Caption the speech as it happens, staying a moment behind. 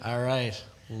All right,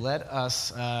 let's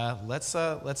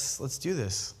do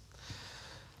this.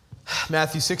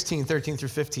 Matthew 16, 13 through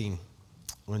 15.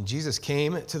 When Jesus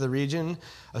came to the region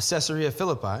of Caesarea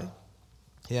Philippi,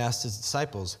 he asked his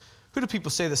disciples, "Who do people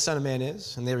say the Son of Man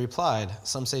is?" And they replied,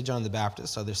 "Some say John the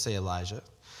Baptist, others say Elijah.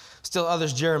 Still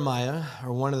others Jeremiah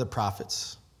or one of the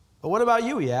prophets." "But what about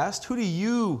you?" he asked. "Who do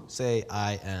you say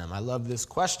I am?" I love this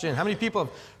question. How many people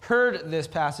have heard this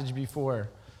passage before?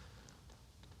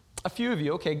 A few of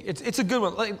you. Okay, it's a good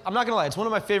one. I'm not going to lie. It's one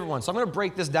of my favorite ones. So I'm going to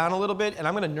break this down a little bit, and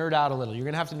I'm going to nerd out a little. You're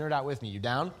going to have to nerd out with me. You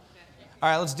down? All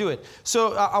right, let's do it.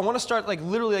 So I want to start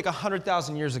literally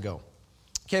 100,000 years ago.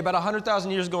 Okay, about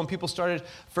 100,000 years ago when people started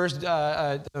first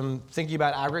thinking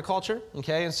about agriculture,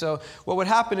 okay? And so what would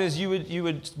happen is you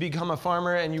would become a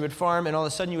farmer and you would farm, and all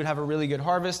of a sudden you would have a really good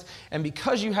harvest. And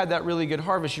because you had that really good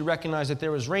harvest, you recognized that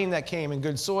there was rain that came and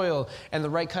good soil and the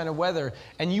right kind of weather,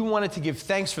 and you wanted to give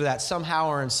thanks for that somehow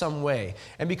or in some way.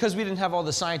 And because we didn't have all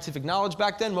the scientific knowledge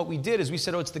back then, what we did is we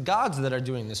said, oh, it's the gods that are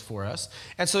doing this for us.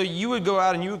 And so you would go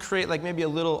out and you would create maybe a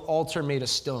little altar made of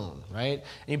stone, right?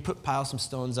 And you pile some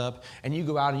stones up, and you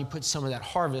go out and you put some of that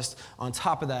harvest on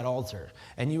top of that altar.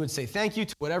 And you would say thank you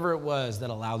to whatever it was that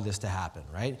allowed this to happen,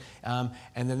 right? And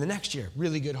then the next year,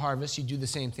 really good harvest, you do the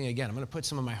same thing again. I'm going to put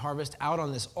some of my harvest out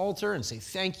on this altar and say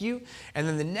thank you. And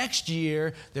then the next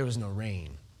year, there was no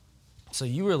rain. So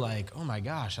you were like, oh my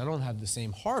gosh, I don't have the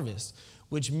same harvest,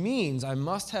 which means I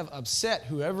must have upset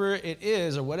whoever it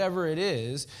is or whatever it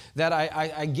is that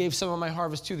I gave some of my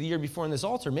harvest to the year before in this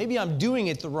altar. Maybe I'm doing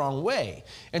it the wrong way.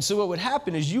 And so what would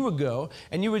happen is you would go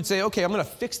and you would say, okay, I'm going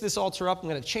to fix this altar up. I'm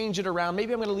going to change it around.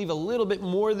 Maybe I'm going to leave a little bit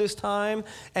more this time.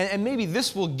 And maybe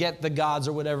this will get the gods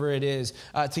or whatever it is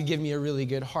to give me a really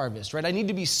good harvest, right? I need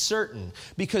to be certain,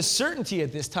 because certainty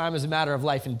at this time is a matter of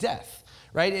life and death,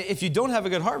 right? If you don't have a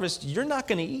good harvest, you're not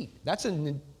going to eat. That's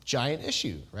a giant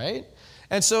issue, right?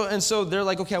 And so they're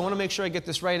like, okay, I want to make sure I get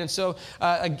this right. And so,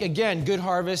 again, good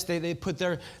harvest. They put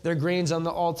their grains on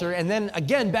the altar. And then,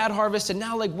 again, bad harvest. And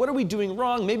now, what are we doing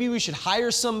wrong? Maybe we should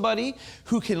hire somebody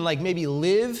who can, maybe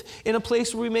live in a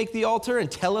place where we make the altar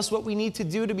and tell us what we need to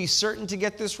do to be certain to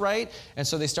get this right. And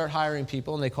so they start hiring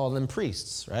people, and they call them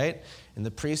priests, right? And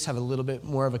the priests have a little bit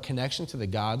more of a connection to the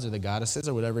gods or the goddesses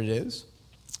or whatever it is.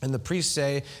 And the priests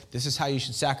say, this is how you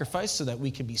should sacrifice so that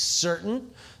we can be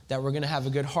certain that we're going to have a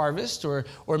good harvest or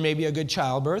maybe a good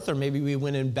childbirth, or maybe we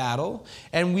win in battle.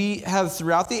 And we have,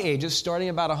 throughout the ages, starting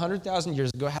about 100,000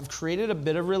 years ago, have created a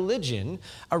bit of religion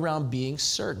around being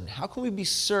certain. How can we be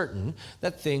certain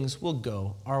that things will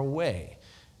go our way?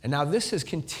 And now this has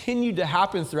continued to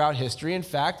happen throughout history. In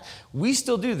fact, we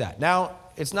still do that. Now,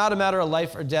 it's not a matter of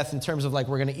life or death in terms of we're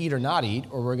going to eat or not eat,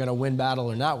 or we're going to win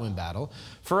battle or not win battle.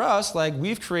 For us,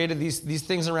 we've created these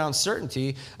things around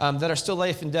certainty that are still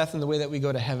life and death in the way that we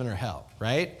go to heaven or hell,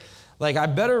 right? I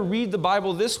better read the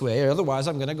Bible this way, or otherwise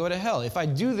I'm going to go to hell. If I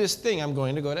do this thing, I'm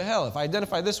going to go to hell. If I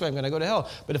identify this way, I'm going to go to hell.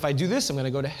 But if I do this, I'm going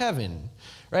to go to heaven,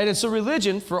 right? And so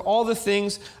religion, for all the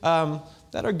things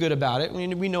that are good about it,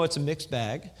 we know it's a mixed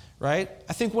bag, right?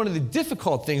 I think one of the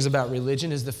difficult things about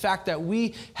religion is the fact that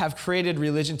we have created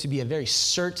religion to be a very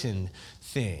certain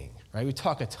thing, right? We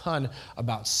talk a ton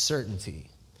about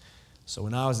certainty. So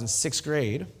when I was in 6th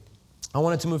grade, I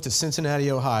wanted to move to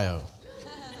Cincinnati, Ohio.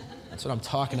 That's what I'm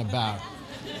talking about.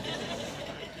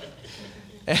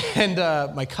 And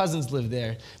my cousins lived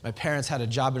there. My parents had a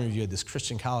job interview at this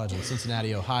Christian college in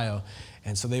Cincinnati, Ohio.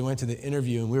 And so they went to the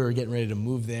interview, and we were getting ready to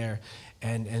move there.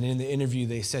 And in the interview,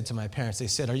 they said to my parents, they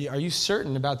said, are you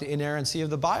certain about the inerrancy of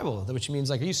the Bible? Which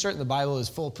means, are you certain the Bible is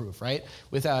foolproof, right?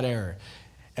 Without error.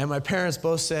 And my parents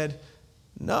both said,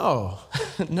 no,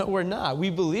 no, we're not. We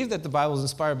believe that the Bible is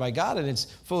inspired by God and it's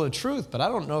full of truth, but I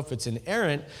don't know if it's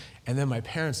inerrant. And then my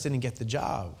parents didn't get the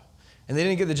job. And they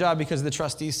didn't get the job because the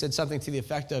trustees said something to the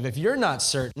effect of, if you're not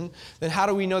certain, then how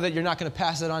do we know that you're not going to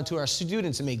pass it on to our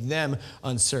students and make them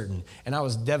uncertain? And I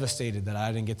was devastated that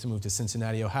I didn't get to move to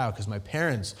Cincinnati, Ohio, because my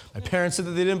parents said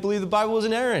that they didn't believe the Bible was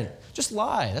inerrant. Just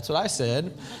lie. That's what I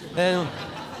said. And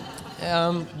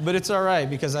but it's all right,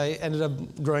 because I ended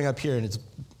up growing up here, and it's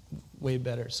way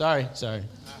better. Sorry. Sorry.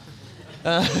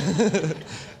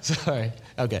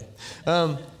 Okay.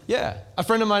 Yeah, a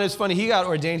friend of mine is funny. He got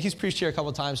ordained. He's preached here a couple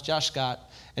of times, Josh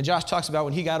Scott. And Josh talks about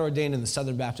when he got ordained in the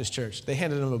Southern Baptist Church. They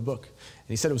handed him a book, and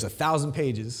he said it was 1,000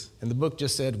 pages, and the book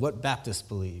just said, "What Baptists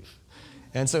Believe."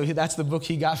 And so that's the book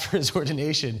he got for his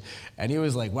ordination. And he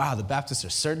was like, wow, the Baptists are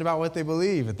certain about what they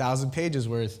believe, 1,000 pages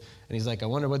worth. And he's like, I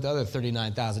wonder what the other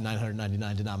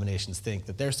 39,999 denominations think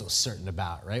that they're so certain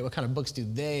about, right? What kind of books do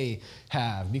they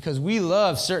have? Because we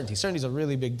love certainty. Certainty is a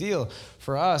really big deal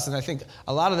for us. And I think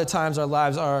a lot of the times our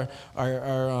lives are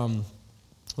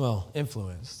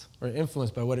influenced or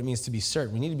influenced by what it means to be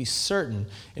certain. We need to be certain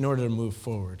in order to move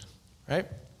forward, right?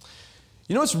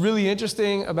 You know what's really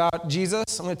interesting about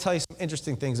Jesus? I'm going to tell you some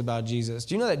interesting things about Jesus.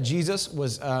 Do you know that Jesus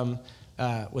was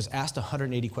asked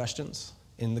 180 questions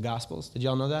in the Gospels? Did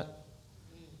y'all know that?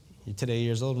 You're today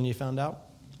years old when you found out?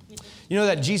 You know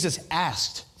that Jesus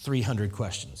asked 300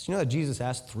 questions. You know that Jesus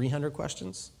asked 300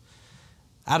 questions?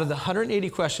 Out of the 180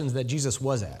 questions that Jesus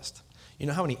was asked, you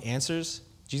know how many answers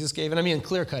Jesus gave? And I mean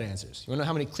clear-cut answers. You want to know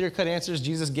how many clear-cut answers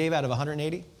Jesus gave out of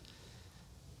 180?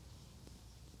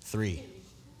 3.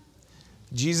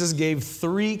 Jesus gave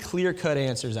 3 clear-cut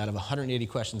answers out of 180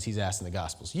 questions he's asked in the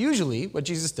Gospels. Usually, what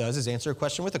Jesus does is answer a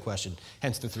question with a question,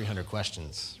 hence the 300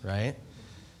 questions, right?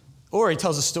 Or he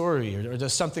tells a story or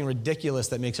does something ridiculous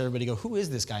that makes everybody go, who is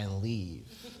this guy, and leave.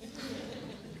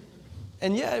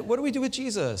 And yet, what do we do with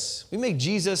Jesus? We make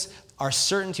Jesus our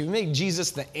certainty. We make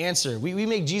Jesus the answer. We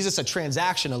make Jesus a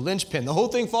transaction, a linchpin. The whole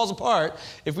thing falls apart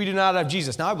if we do not have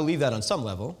Jesus. Now, I believe that on some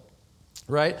level,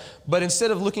 right? But instead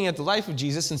of looking at the life of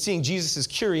Jesus and seeing Jesus'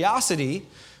 curiosity,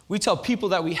 we tell people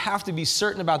that we have to be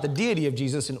certain about the deity of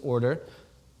Jesus in order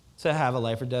to have a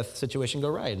life or death situation go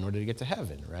right, in order to get to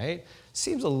heaven, right?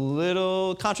 Seems a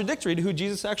little contradictory to who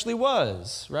Jesus actually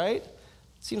was, right?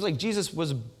 Seems like Jesus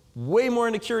was way more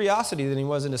into curiosity than he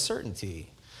was into certainty.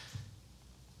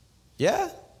 Yeah?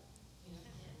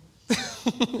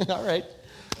 All right.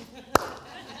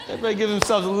 Everybody give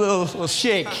themselves a little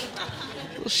shake.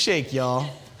 A little shake, y'all.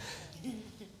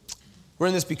 We're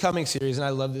in this Becoming series, and I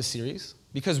love this series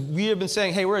because we have been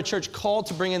saying, hey, we're a church called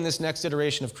to bring in this next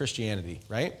iteration of Christianity,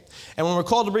 right? And when we're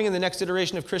called to bring in the next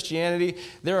iteration of Christianity,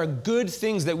 there are good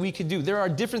things that we can do. There are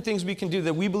different things we can do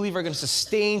that we believe are going to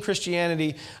sustain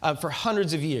Christianity for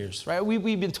hundreds of years, right?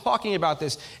 We've been talking about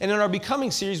this. And in our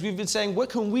Becoming series, we've been saying, what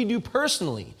can we do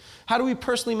personally? How do we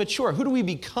personally mature? Who do we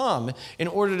become in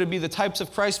order to be the types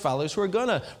of Christ followers who are going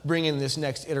to bring in this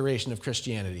next iteration of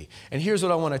Christianity? And here's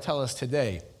what I want to tell us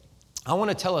today. I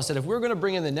want to tell us that if we're going to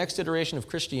bring in the next iteration of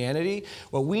Christianity,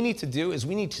 what we need to do is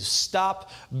we need to stop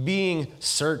being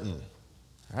certain.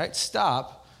 All right?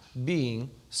 Stop being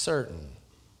certain.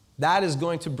 That is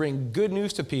going to bring good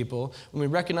news to people when we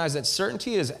recognize that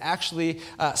certainty is actually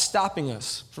stopping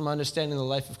us from understanding the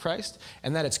life of Christ,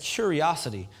 and that it's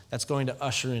curiosity that's going to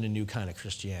usher in a new kind of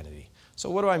Christianity.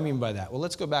 So what do I mean by that? Well,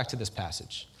 let's go back to this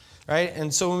passage. Right?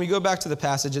 And so when we go back to the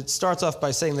passage, it starts off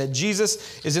by saying that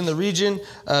Jesus is in the region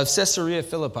of Caesarea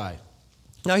Philippi.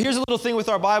 Now, here's a little thing with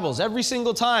our Bibles. Every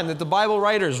single time that the Bible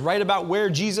writers write about where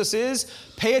Jesus is,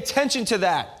 pay attention to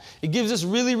that. It gives us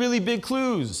really, really big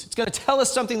clues. It's going to tell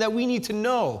us something that we need to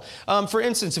know. For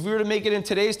instance, if we were to make it in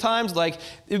today's times, it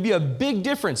would be a big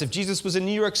difference if Jesus was in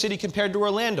New York City compared to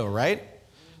Orlando, right?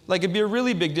 It'd be a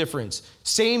really big difference.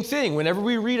 Same thing, whenever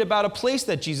we read about a place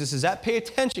that Jesus is at, pay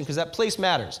attention because that place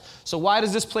matters. So why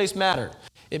does this place matter?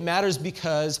 It matters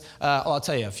because, I'll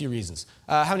tell you a few reasons.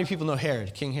 How many people know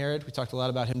Herod, King Herod? We talked a lot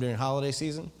about him during holiday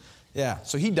season. Yeah,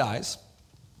 so he dies,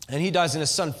 and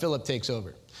his son Philip takes over.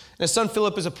 And his son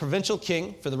Philip is a provincial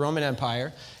king for the Roman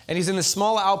Empire, and he's in this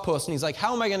small outpost, and he's like,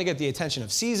 how am I going to get the attention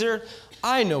of Caesar?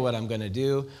 I know what I'm going to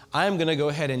do. I'm going to go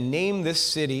ahead and name this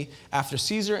city after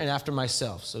Caesar and after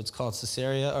myself. So it's called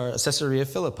Caesarea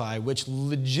Philippi, which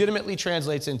legitimately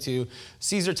translates into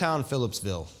Caesartown,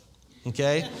 Phillipsville.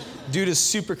 Okay? Dude is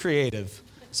super creative.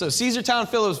 So Caesartown,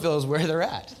 Phillipsville is where they're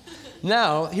at.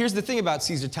 Now, here's the thing about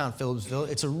Caesartown, Phillipsville.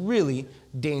 It's a really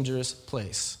dangerous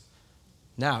place.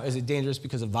 Now, is it dangerous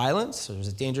because of violence? Or is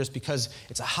it dangerous because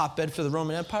it's a hotbed for the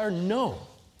Roman Empire? No.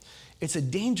 It's a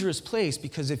dangerous place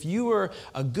because if you were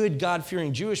a good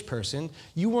God-fearing Jewish person,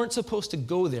 you weren't supposed to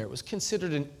go there. It was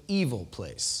considered an evil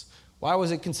place. Why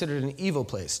was it considered an evil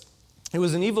place? It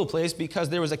was an evil place because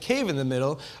there was a cave in the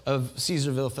middle of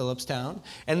Caesarville, Phillipstown,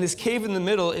 and this cave in the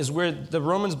middle is where the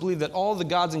Romans believed that all the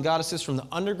gods and goddesses from the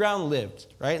underground lived,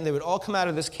 right? And they would all come out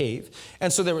of this cave,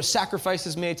 and so there were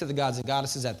sacrifices made to the gods and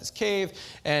goddesses at this cave,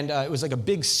 and it was like a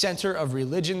big center of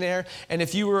religion there, and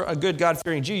if you were a good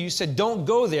God-fearing Jew, you said, don't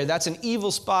go there, that's an evil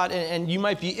spot, and you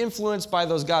might be influenced by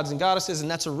those gods and goddesses,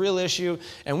 and that's a real issue,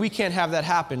 and we can't have that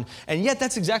happen, and yet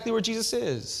that's exactly where Jesus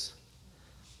is.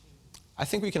 I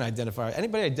think we can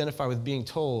anybody identify with being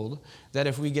told that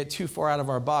if we get too far out of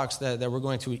our box that we're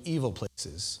going to evil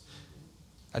places.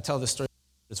 I tell this story,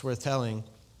 it's worth telling.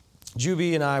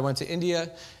 Juby and I went to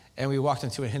India, and we walked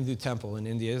into a Hindu temple in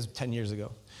India 10 years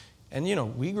ago. And,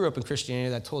 we grew up in Christianity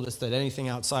that told us that anything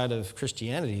outside of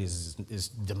Christianity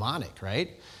is demonic, right?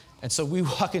 And so we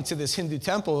walk into this Hindu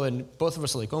temple, and both of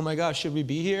us are like, oh my gosh, should we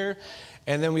be here?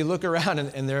 And then we look around,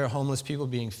 and there are homeless people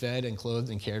being fed and clothed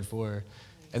and cared for.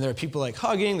 And there are people like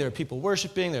hugging, there are people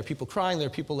worshiping, there are people crying, there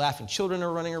are people laughing, children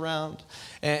are running around,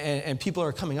 and people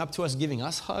are coming up to us, giving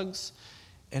us hugs.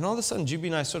 And all of a sudden, Juby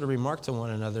and I sort of remarked to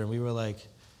one another, and we were like,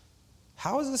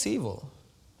 how is this evil?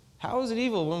 How is it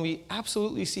evil when we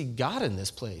absolutely see God in this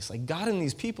place? Like God in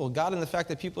these people, God in the fact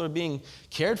that people are being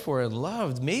cared for and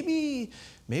loved. Maybe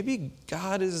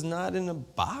God is not in a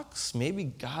box. Maybe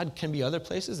God can be other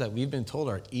places that we've been told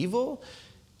are evil.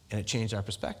 And it changed our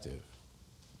perspective.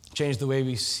 Changed the way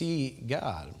we see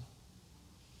God.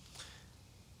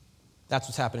 That's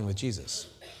what's happening with Jesus.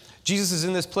 Jesus is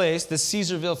in this place, this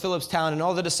Caesarville, Phillipstown, and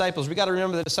all the disciples. We got to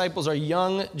remember the disciples are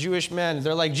young Jewish men.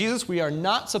 They're like, Jesus, we are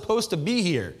not supposed to be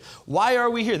here. Why are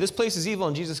we here? This place is evil.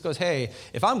 And Jesus goes, hey,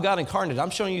 if I'm God incarnate,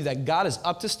 I'm showing you that God is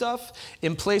up to stuff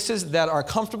in places that are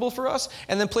comfortable for us,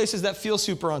 and then places that feel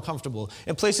super uncomfortable,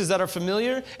 in places that are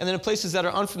familiar, and then in places that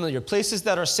are unfamiliar, places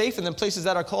that are safe, and then places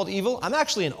that are called evil. I'm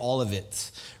actually in all of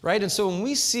it, right? And so when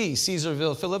we see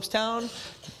Caesarville, Phillipstown,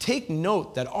 take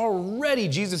note that already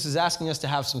Jesus is asking us to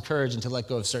have some courage and to let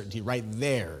go of certainty right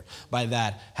there by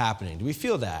that happening. Do we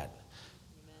feel that?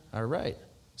 Amen. All right.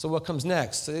 So what comes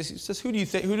next? So he says, who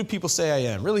do people say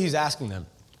I am? Really, he's asking them,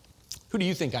 who do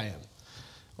you think I am?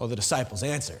 Well, the disciples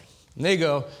answer. And they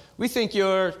go, we think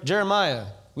you're Jeremiah.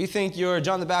 We think you're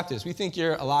John the Baptist. We think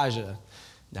you're Elijah.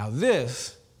 Now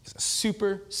this is a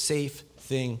super safe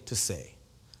thing to say.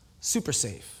 Super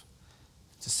safe.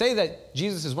 To say that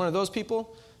Jesus is one of those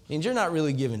people means you're not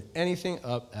really giving anything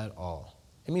up at all.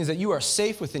 It means that you are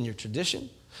safe within your tradition.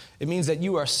 It means that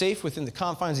you are safe within the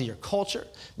confines of your culture.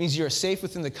 It means you are safe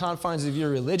within the confines of your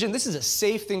religion. This is a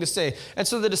safe thing to say. And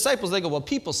so the disciples, they go, well,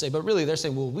 people say, but really they're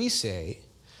saying, well, we say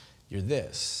you're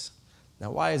this.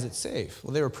 Now, why is it safe?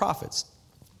 Well, they were prophets.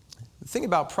 The thing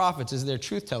about prophets is they're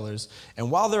truth tellers.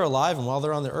 And while they're alive and while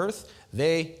they're on the earth,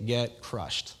 they get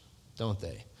crushed, don't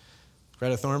they?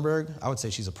 Greta Thunberg, I would say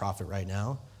she's a prophet right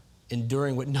now,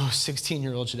 enduring what no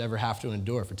 16-year-old should ever have to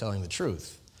endure for telling the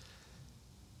truth.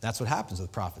 That's what happens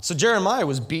with prophets. So Jeremiah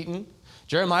was beaten.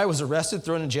 Jeremiah was arrested,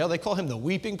 thrown in jail. They call him the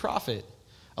weeping prophet.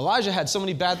 Elijah had so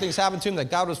many bad things happen to him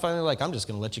that God was finally like, I'm just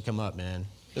going to let you come up, man.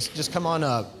 Just come on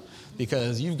up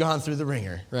because you've gone through the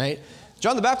ringer, right?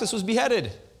 John the Baptist was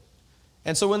beheaded.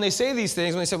 And so when they say these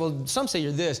things, when they say, well, some say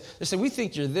you're this, they say, we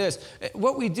think you're this.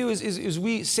 What we do is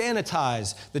we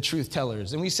sanitize the truth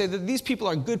tellers. And we say that these people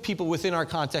are good people within our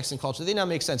context and culture. They now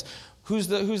make sense. Who's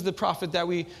the prophet that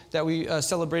we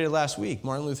celebrated last week?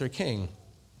 Martin Luther King.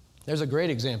 There's a great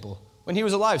example. When he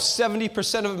was alive,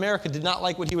 70% of America did not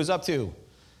like what he was up to.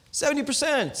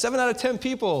 70%, 7 out of 10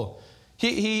 people.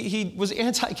 He was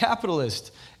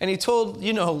anti-capitalist, and he told,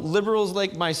 liberals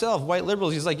like myself, white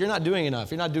liberals, he's like, you're not doing enough.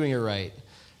 You're not doing it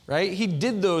right? He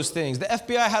did those things. The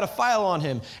FBI had a file on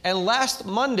him, and last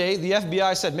Monday, the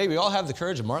FBI said, maybe we all have the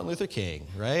courage of Martin Luther King,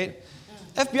 right?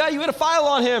 FBI, you had a file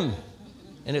on him.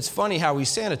 And it's funny how we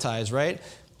sanitize, right?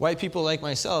 White people like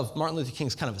myself, Martin Luther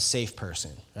King's kind of a safe person,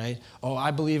 right? Oh,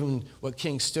 I believe in what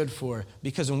King stood for,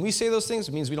 because when we say those things,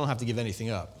 it means we don't have to give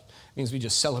anything up. It means we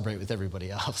just celebrate with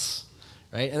everybody else.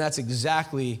 Right? And that's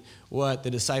exactly what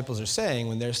the disciples are saying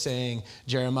when they're saying,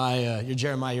 Jeremiah,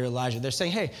 you're Elijah. They're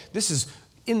saying, hey, this is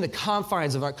in the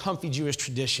confines of our comfy Jewish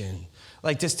tradition.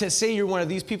 Like to say you're one of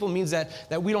these people means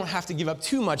that we don't have to give up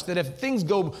too much, that if things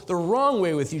go the wrong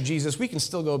way with you, Jesus, we can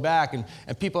still go back. And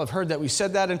people have heard that we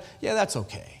said that, and yeah, that's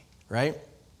okay, right?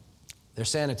 They're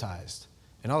sanitized.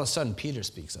 And all of a sudden, Peter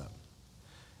speaks up.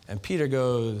 And Peter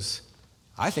goes,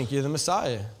 I think you're the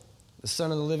Messiah, the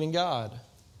Son of the living God.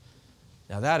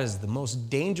 Now, that is the most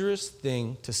dangerous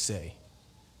thing to say.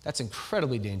 That's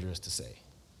incredibly dangerous to say.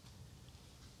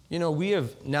 We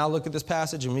have now looked at this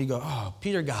passage and we go, oh,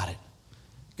 Peter got it.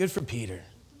 Good for Peter,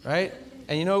 right?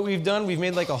 And you know what we've done? We've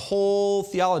made like a whole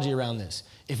theology around this.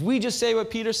 If we just say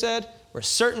what Peter said, we're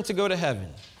certain to go to heaven,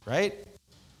 right?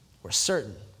 We're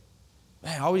certain.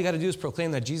 Man, all we got to do is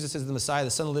proclaim that Jesus is the Messiah,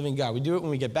 the Son of the living God. We do it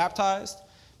when we get baptized.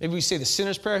 Maybe we say the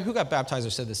sinner's prayer. Who got baptized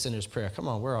or said the sinner's prayer? Come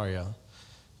on, where are you?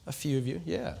 A few of you,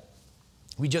 yeah.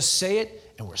 We just say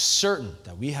it, and we're certain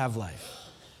that we have life.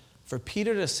 For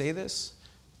Peter to say this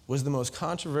was the most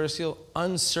controversial,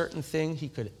 uncertain thing he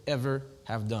could ever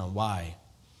have done. Why?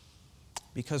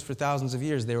 Because for thousands of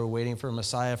years, they were waiting for a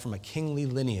Messiah from a kingly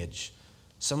lineage,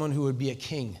 someone who would be a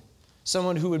king,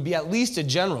 someone who would be at least a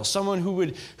general, someone who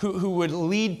would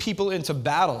lead people into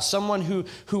battle, someone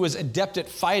who was adept at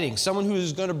fighting, someone who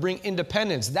was going to bring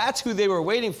independence. That's who they were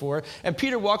waiting for. And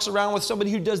Peter walks around with somebody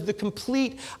who does the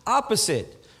complete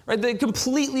opposite, Right? They're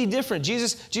completely different.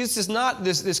 Jesus is not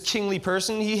this kingly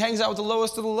person. He hangs out with the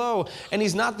lowest of the low. And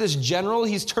he's not this general.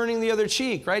 He's turning the other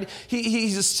cheek, right?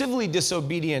 He's a civilly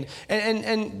disobedient.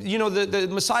 And the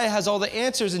Messiah has all the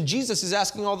answers, and Jesus is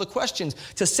asking all the questions.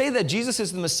 To say that Jesus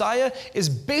is the Messiah is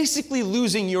basically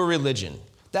losing your religion.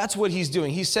 That's what he's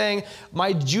doing. He's saying,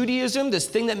 my Judaism, this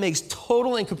thing that makes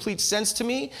total and complete sense to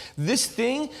me, this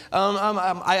thing,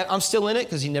 I'm still in it,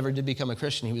 because he never did become a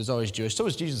Christian. He was always Jewish. So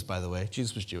was Jesus, by the way.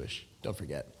 Jesus was Jewish. Don't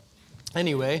forget.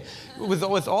 Anyway,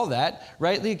 with all that,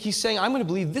 right, like he's saying, I'm going to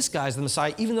believe this guy's the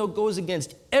Messiah, even though it goes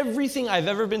against everything I've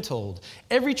ever been told,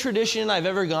 every tradition I've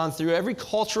ever gone through, every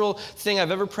cultural thing I've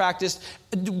ever practiced.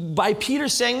 By Peter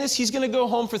saying this, he's going to go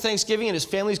home for Thanksgiving and his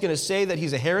family's going to say that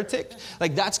he's a heretic.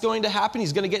 Like, that's going to happen.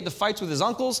 He's going to get into fights with his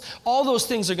uncles. All those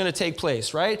things are going to take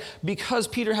place, right? Because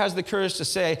Peter has the courage to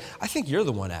say, I think you're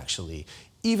the one, actually,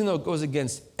 even though it goes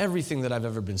against everything that I've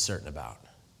ever been certain about.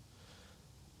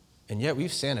 And yet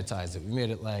we've sanitized it. We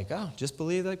made it like, oh, just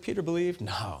believe like Peter believed.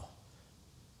 No.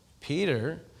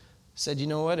 Peter said, you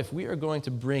know what? If we are going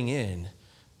to bring in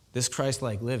this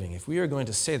Christ-like living, if we are going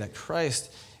to say that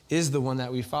Christ is the one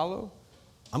that we follow,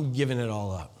 I'm giving it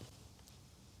all up.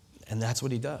 And that's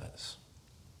what he does.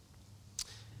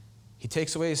 He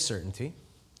takes away his certainty,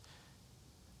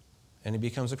 and he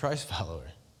becomes a Christ follower.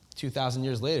 2,000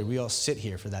 years later, we all sit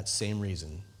here for that same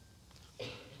reason.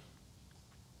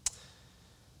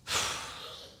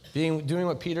 Doing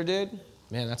what Peter did,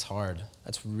 man, that's hard.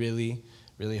 That's really,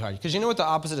 really hard. Because you know what the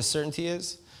opposite of certainty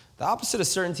is? The opposite of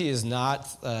certainty is not,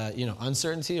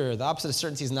 uncertainty, or the opposite of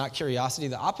certainty is not curiosity.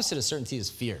 The opposite of certainty is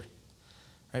fear.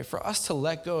 Right? For us to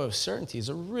let go of certainty is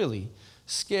a really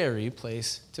scary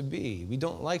place to be. We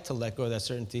don't like to let go of that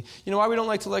certainty. You know why we don't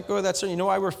like to let go of that certainty? You know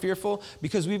why we're fearful?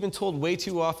 Because we've been told way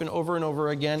too often, over and over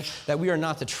again, that we are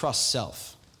not to trust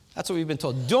self. That's what we've been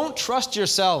told. Don't trust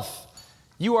yourself.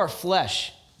 You are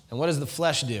flesh. And what does the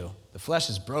flesh do? The flesh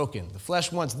is broken. The flesh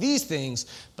wants these things,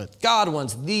 but God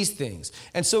wants these things.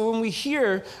 And so when we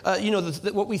hear,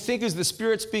 what we think is the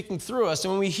Spirit speaking through us,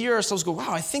 and when we hear ourselves go,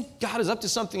 wow, I think God is up to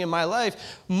something in my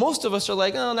life, most of us are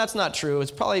like, oh, that's not true. It's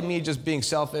probably me just being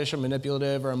selfish or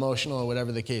manipulative or emotional or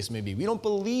whatever the case may be. We don't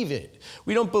believe it.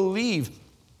 We don't believe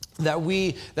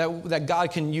that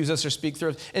God can use us or speak through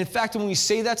us. In fact, when we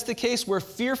say that's the case, we're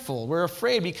fearful. We're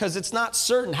afraid because it's not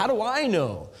certain. How do I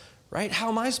know? Right? How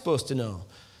am I supposed to know?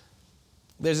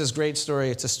 There's this great story.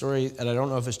 It's a story that I don't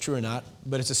know if it's true or not,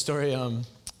 but it's a story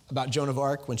about Joan of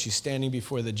Arc when she's standing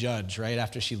before the judge, right,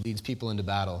 after she leads people into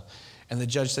battle. And the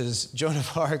judge says, Joan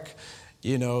of Arc,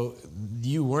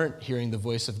 you weren't hearing the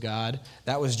voice of God.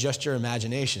 That was just your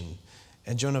imagination.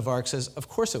 And Joan of Arc says, of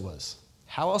course it was.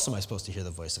 How else am I supposed to hear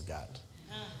the voice of God?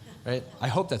 Right? I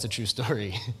hope that's a true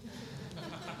story.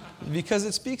 Because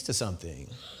it speaks to something.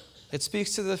 It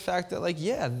speaks to the fact that,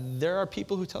 there are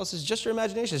people who tell us it's just your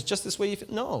imagination. It's just this way you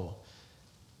feel. No.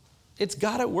 It's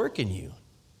God at work in you.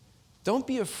 Don't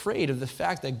be afraid of the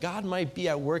fact that God might be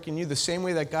at work in you the same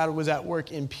way that God was at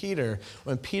work in Peter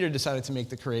when Peter decided to make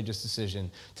the courageous decision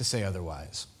to say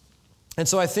otherwise. And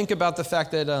so I think about the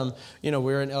fact that,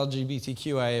 we're an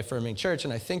LGBTQIA affirming church,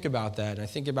 and I think about that, and I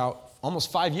think about almost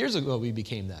 5 years ago we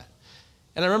became that.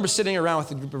 And I remember sitting around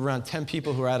with a group of around 10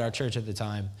 people who were at our church at the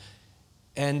time.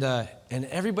 And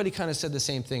everybody kind of said the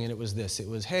same thing, and it was this. It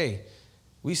was, hey,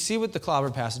 we see what the clobber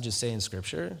passages say in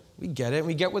Scripture. We get it.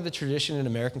 We get what the tradition in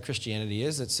American Christianity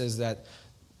is that says that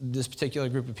this particular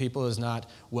group of people is not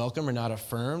welcome or not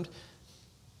affirmed.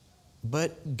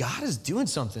 But God is doing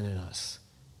something in us.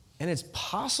 And it's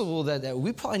possible that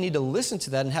we probably need to listen to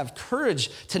that and have courage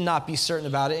to not be certain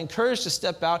about it and courage to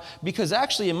step out, because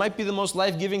actually it might be the most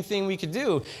life-giving thing we could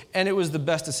do. And it was the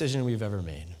best decision we've ever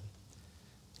made.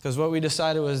 Because what we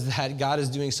decided was that God is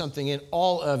doing something in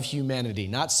all of humanity,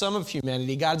 not some of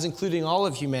humanity. God's including all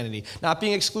of humanity, not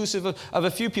being exclusive of a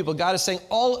few people. God is saying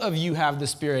all of you have the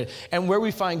Spirit. And where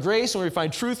we find grace, where we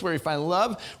find truth, where we find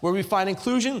love, where we find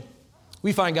inclusion,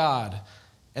 we find God.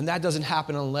 And that doesn't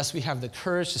happen unless we have the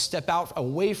courage to step out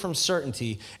away from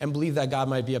certainty and believe that God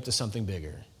might be up to something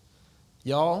bigger.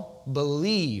 Y'all,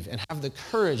 believe and have the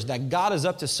courage that God is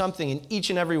up to something in each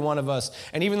and every one of us.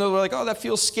 And even though we're like, oh, that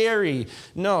feels scary.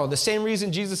 No, the same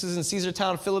reason Jesus is in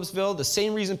Caesartown, Phillipsville, the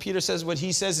same reason Peter says what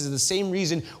he says is the same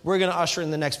reason we're going to usher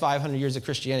in the next 500 years of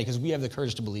Christianity, because we have the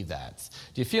courage to believe that.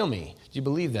 Do you feel me? Do you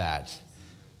believe that?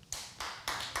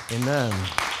 Amen.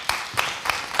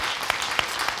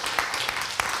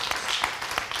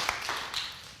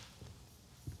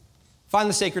 Find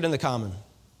the sacred in the common.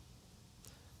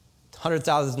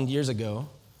 100,000 years ago,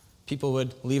 People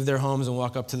would leave their homes and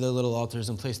walk up to their little altars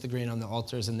and place the grain on the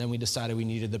altars, and then we decided we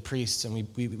needed the priests, and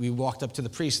we walked up to the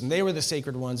priests, and they were the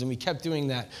sacred ones, and we kept doing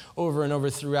that over and over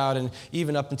throughout, and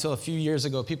even up until a few years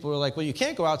ago, people were like, well, you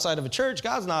can't go outside of a church,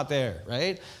 God's not there,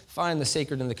 right? Find the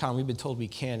sacred in the common. We've been told we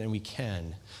can, and we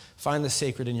can. Find the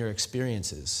sacred in your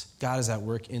experiences. God is at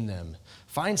work in them.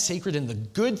 Find sacred in the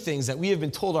good things that we have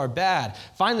been told are bad.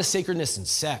 Find the sacredness in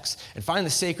sex, and find the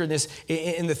sacredness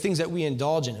in the things that we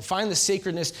indulge in. And find the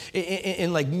sacredness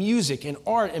in like music and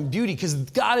art and beauty, because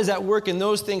God is at work in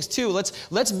those things too.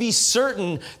 Let's be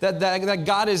certain that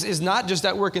God is not just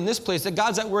at work in this place, that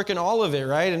God's at work in all of it,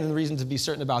 right? And the reason to be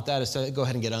certain about that is to go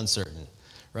ahead and get uncertain,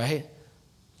 right?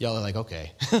 Y'all are like,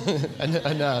 okay.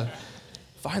 and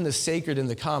find the sacred in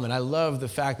the common. I love the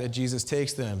fact that Jesus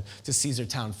takes them to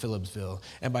Caesartown, Phillipsville.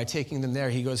 And by taking them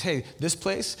there, he goes, hey, this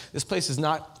place is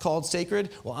not called sacred.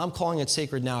 Well, I'm calling it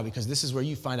sacred now because this is where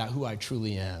you find out who I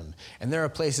truly am. And there are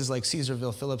places like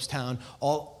Caesarville, Phillipstown,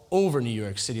 all over New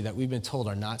York City that we've been told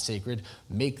are not sacred.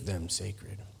 Make them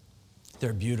sacred.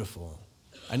 They're beautiful.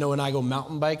 I know when I go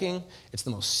mountain biking, it's the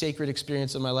most sacred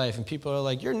experience of my life. And people are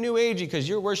like, you're new agey because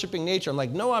you're worshiping nature. I'm like,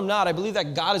 no, I'm not. I believe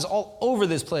that God is all over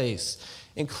this place,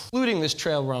 including this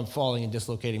trail where I'm falling and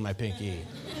dislocating my pinky.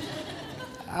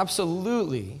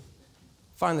 Absolutely.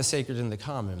 Find the sacred in the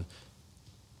common.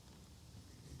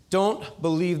 Don't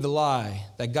believe the lie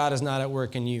that God is not at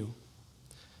work in you.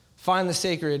 Find the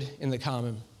sacred in the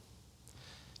common.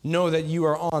 Know that you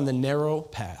are on the narrow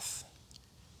path.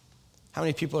 How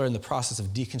many people are in the process of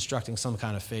deconstructing some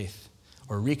kind of faith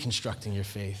or reconstructing your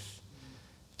faith?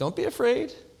 Don't be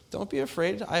afraid. Don't be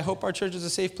afraid. I hope our church is a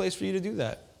safe place for you to do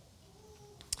that.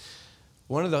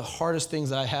 One of the hardest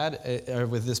things that I had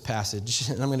with this passage,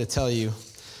 and I'm going to tell you,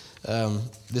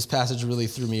 this passage really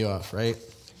threw me off, right?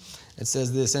 It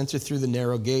says this, enter through the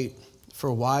narrow gate,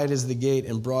 for wide is the gate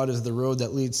and broad is the road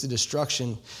that leads to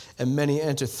destruction, and many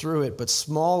enter through it, but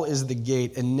small is the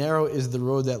gate and narrow is the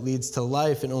road that leads to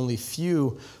life, and only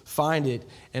few find it.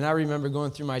 And I remember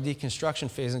going through my deconstruction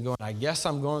phase and going, I guess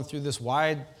I'm going through this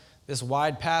wide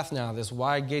path now, this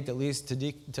wide gate that leads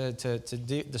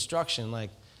to destruction.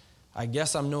 Like, I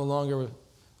guess I'm no longer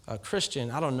a Christian.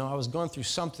 I don't know. I was going through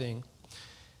something.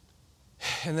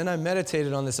 And then I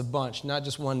meditated on this a bunch, not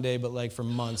just one day, but like for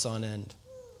months on end.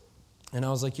 And I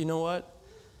was like, you know what?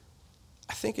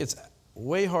 I think it's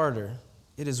way harder.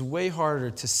 It is way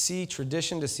harder to see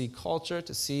tradition, to see culture,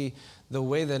 to see the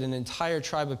way that an entire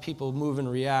tribe of people move and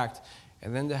react,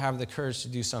 and then to have the courage to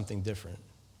do something different.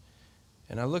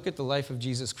 And I look at the life of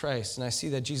Jesus Christ, and I see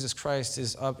that Jesus Christ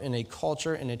is up in a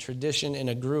culture, in a tradition, in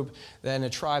a group, in a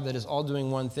tribe that is all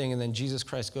doing one thing, and then Jesus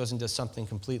Christ goes and does something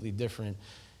completely different.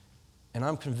 And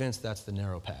I'm convinced that's the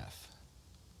narrow path.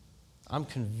 I'm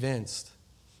convinced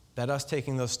that us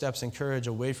taking those steps in courage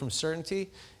away from certainty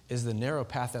is the narrow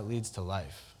path that leads to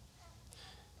life.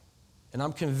 And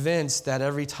I'm convinced that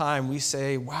every time we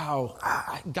say, wow,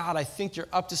 God, I think you're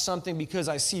up to something because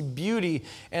I see beauty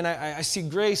and I see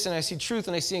grace and I see truth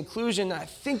and I see inclusion, I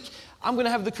think I'm going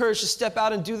to have the courage to step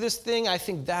out and do this thing. I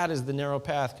think that is the narrow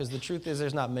path, because the truth is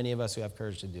there's not many of us who have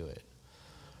courage to do it.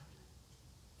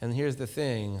 And here's the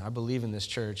thing, I believe in this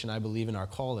church and I believe in our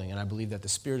calling, and I believe that the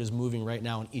Spirit is moving right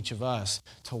now in each of us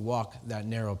to walk that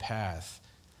narrow path,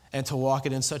 and to walk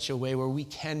it in such a way where we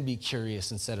can be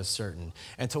curious instead of certain,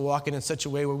 and to walk it in such a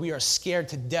way where we are scared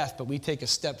to death, but we take a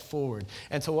step forward,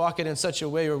 and to walk it in such a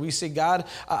way where we say, God,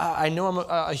 I know I'm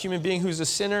a human being who's a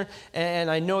sinner,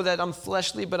 and I know that I'm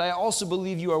fleshly, but I also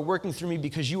believe you are working through me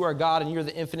because you are God and you're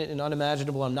the infinite and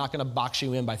unimaginable. I'm not going to box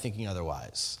you in by thinking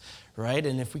otherwise, right?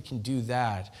 And if we can do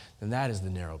that, then that is the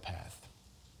narrow path.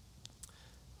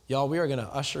 Y'all, we are going to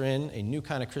usher in a new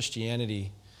kind of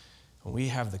Christianity when we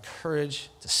have the courage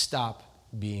to stop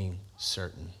being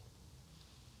certain.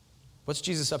 What's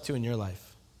Jesus up to in your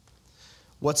life?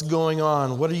 What's going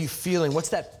on? What are you feeling? What's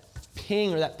that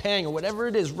ping or that pang or whatever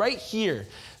it is right here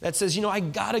that says, I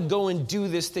got to go and do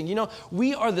this thing?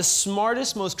 We are the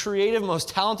smartest, most creative, most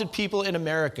talented people in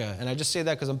America. And I just say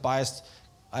that because I'm biased,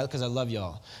 because I love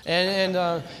y'all.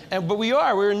 But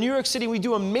we're in New York City, we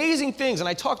do amazing things, and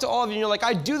I talk to all of you, and you're like,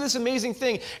 I do this amazing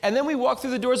thing, and then we walk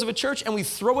through the doors of a church, and we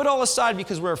throw it all aside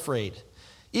because we're afraid.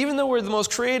 Even though we're the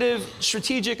most creative,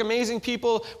 strategic, amazing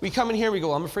people, we come in here and we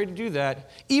go, I'm afraid to do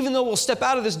that. Even though we'll step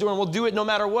out of this door and we'll do it no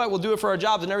matter what, we'll do it for our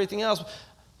jobs and everything else.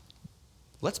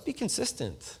 Let's be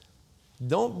consistent.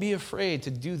 Don't be afraid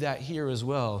to do that here as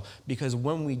well, because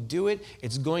when we do it,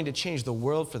 it's going to change the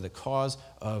world for the cause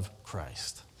of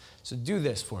Christ. So do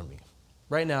this for me.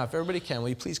 Right now, if everybody can, will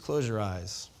you please close your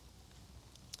eyes?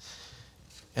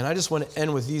 And I just want to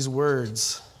end with these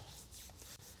words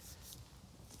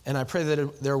And I pray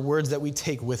that there are words that we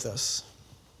take with us,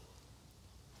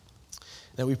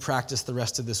 that we practice the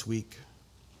rest of this week.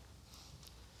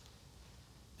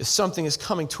 If something is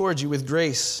coming towards you with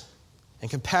grace and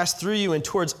can pass through you and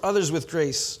towards others with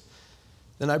grace,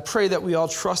 then I pray that we all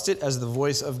trust it as the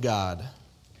voice of God.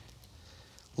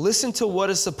 Listen to what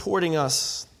is supporting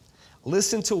us.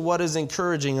 Listen to what is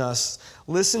encouraging us.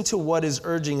 Listen to what is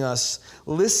urging us.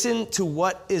 Listen to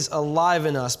what is alive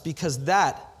in us, because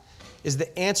that is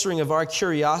the answering of our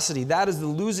curiosity. That is the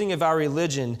losing of our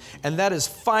religion. And that is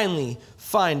finally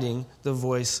finding the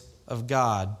voice of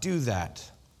God. Do that.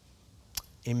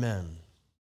 Amen.